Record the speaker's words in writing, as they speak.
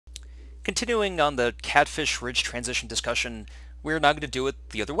continuing on the Catfish Ridge transition discussion, we're now going to do it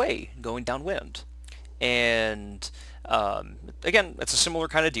the other way, going downwind. And again, it's a similar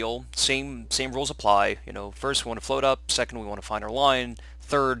kind of deal. Same rules apply. You know, first we want to float up. Second, we want to find our line.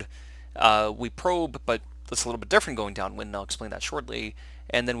 Third, we probe, but that's a little bit different going downwind, and I'll explain that shortly.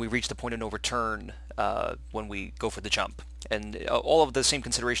 And then we reach the point of no return when we go for the jump. And all of the same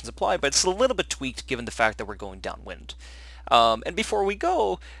considerations apply, but it's a little bit tweaked given the fact that we're going downwind. And before we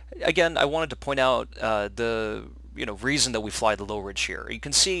go, again, I wanted to point out the reason that we fly the low ridge here. You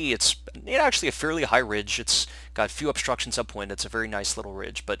can see it's actually a fairly high ridge. It's got few obstructions upwind. It's a very nice little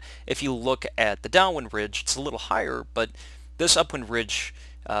ridge. But if you look at the downwind ridge, it's a little higher, but this upwind ridge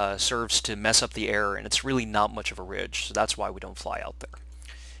serves to mess up the air, and it's really not much of a ridge, so that's why we don't fly out there.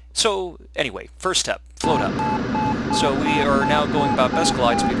 So anyway, first step, float up. So we are now going about best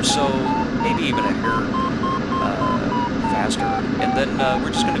glide speed or so, maybe even a hair faster, and then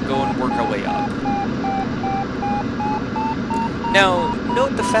we're just going to go and work our way up. Now,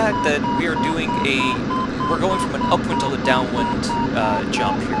 note the fact that we're going from an upwind to a downwind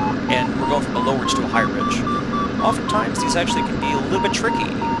jump here, and we're going from a low ridge to a high ridge. Oftentimes, these actually can be a little bit tricky.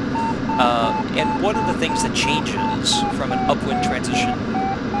 And one of the things that changes from an upwind transition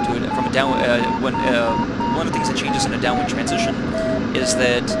to from a down one of the things that changes in a downwind transition is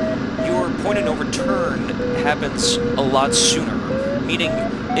that your point of no return happens a lot sooner. Meaning,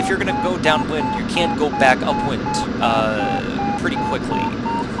 if you're going to go downwind, you can't go back upwind pretty quickly.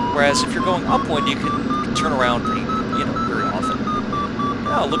 Whereas if you're going upwind, you can turn around pretty, very often.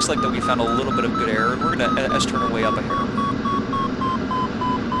 Now, it looks like that we found a little bit of good air, and we're going to S-turn our way up a hair.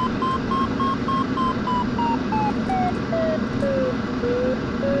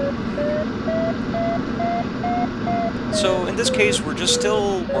 So in this case, we're just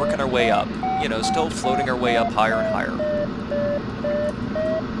still working our way up, still floating our way up higher and higher.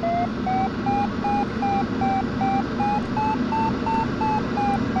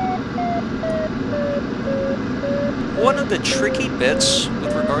 One of the tricky bits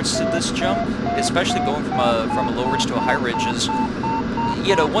with regards to this jump, especially going from a low ridge to a high ridge, is,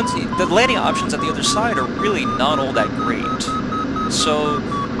 once the landing options at the other side are really not all that great. So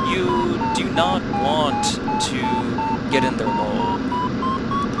you do not want to get in there low.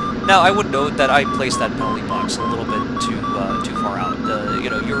 Now, I would note that I placed that penalty box a little bit too far out. You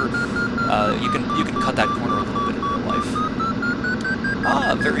can cut that corner a little bit in real life.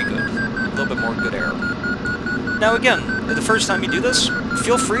 Ah, very good. A little bit more good air. Now, again, the first time you do this,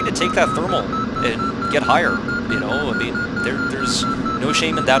 feel free to take that thermal and get higher. I mean, there's no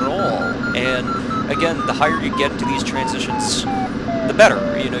shame in that at all. And again, the higher you get into these transitions, the better.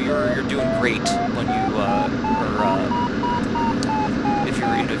 You're doing great when you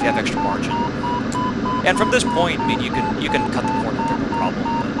if you have extra margin. And from this point, I mean, you can cut the corner there, no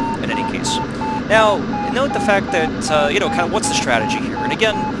problem. In any case, now note the fact that kind of what's the strategy here. And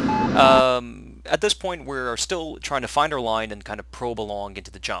again, at this point, we're still trying to find our line and kind of probe along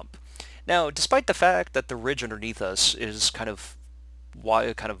into the jump. Now, despite the fact that the ridge underneath us is kind of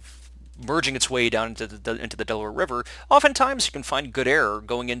merging its way down into the Delaware River, oftentimes you can find good air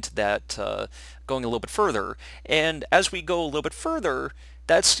going into that, going a little bit further. And as we go a little bit further,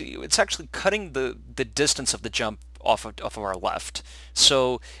 it's actually cutting the distance of the jump off of our left.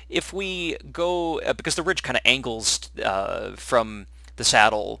 So if we go, because the ridge kind of angles from the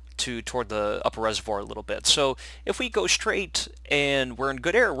saddle toward the upper reservoir a little bit. So if we go straight and we're in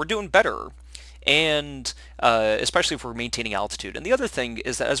good air, we're doing better. And especially if we're maintaining altitude. And the other thing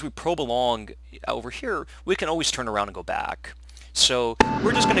is that as we probe along over here, we can always turn around and go back. So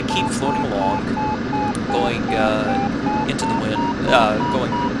we're just going to keep floating along, going into the wind,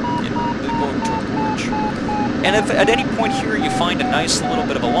 going toward the gorge. And if at any point here you find a nice little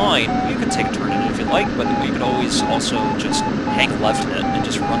bit of a line, you can take a turn in it if you like, but you could always also just hang left in it and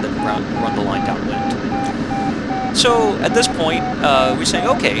just run the line downwind. So at this point, we're saying,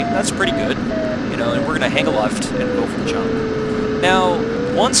 okay, that's pretty good, and we're going to hang a left and go for the jump. Now,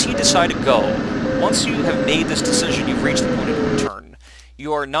 once you decide to go, once you have made this decision, you've reached the point of no return,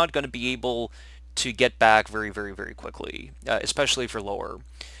 you are not going to be able to get back very, very, very quickly, especially if you're lower.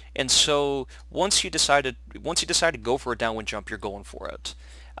 And so once you decide to go for a downwind jump, you're going for it.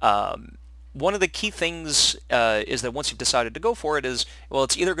 One of the key things is that once you've decided to go for it is, well,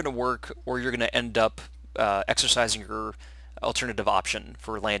 it's either going to work or you're going to end up exercising your alternative option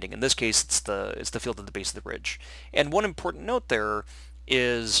for landing. In this case, it's the field at the base of the ridge. And one important note there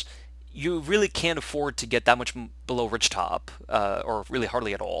is you really can't afford to get that much below ridge top, or really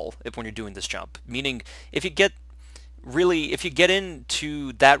hardly at all, when you're doing this jump. Meaning, if you get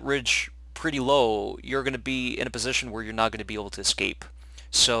into that ridge pretty low, you're going to be in a position where you're not going to be able to escape.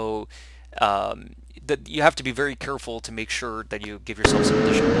 So that you have to be very careful to make sure that you give yourself some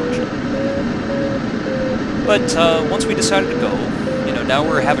additional margin. But once we decided to go, now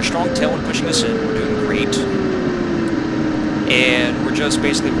we have a strong tailwind pushing us in. We're doing great, and we're just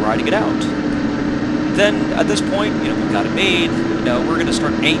basically riding it out. Then at this point, we've got it made. Now we're going to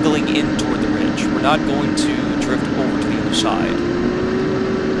start angling in toward the ridge. We're not going to drift over to the other side.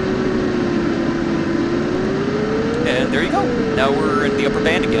 And there you go. Now we're in the upper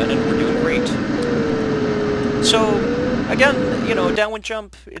band again, and we're doing great. So again, a downwind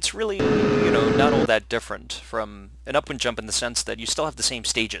jump, it's really, not all that different from an upwind jump in the sense that you still have the same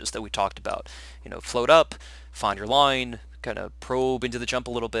stages that we talked about. Float up, find your line, kind of probe into the jump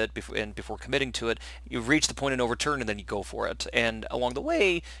a little bit before committing to it. You reach the point of no return and then you go for it. And along the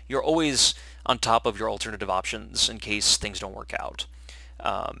way, you're always on top of your alternative options in case things don't work out.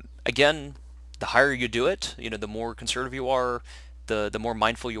 Again, the higher you do it, the more conservative you are, the more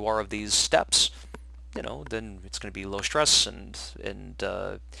mindful you are of these steps, then it's going to be low stress and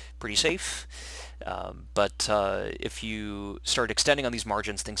pretty safe. But if you start extending on these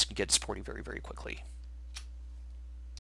margins, things can get sporty very, very quickly.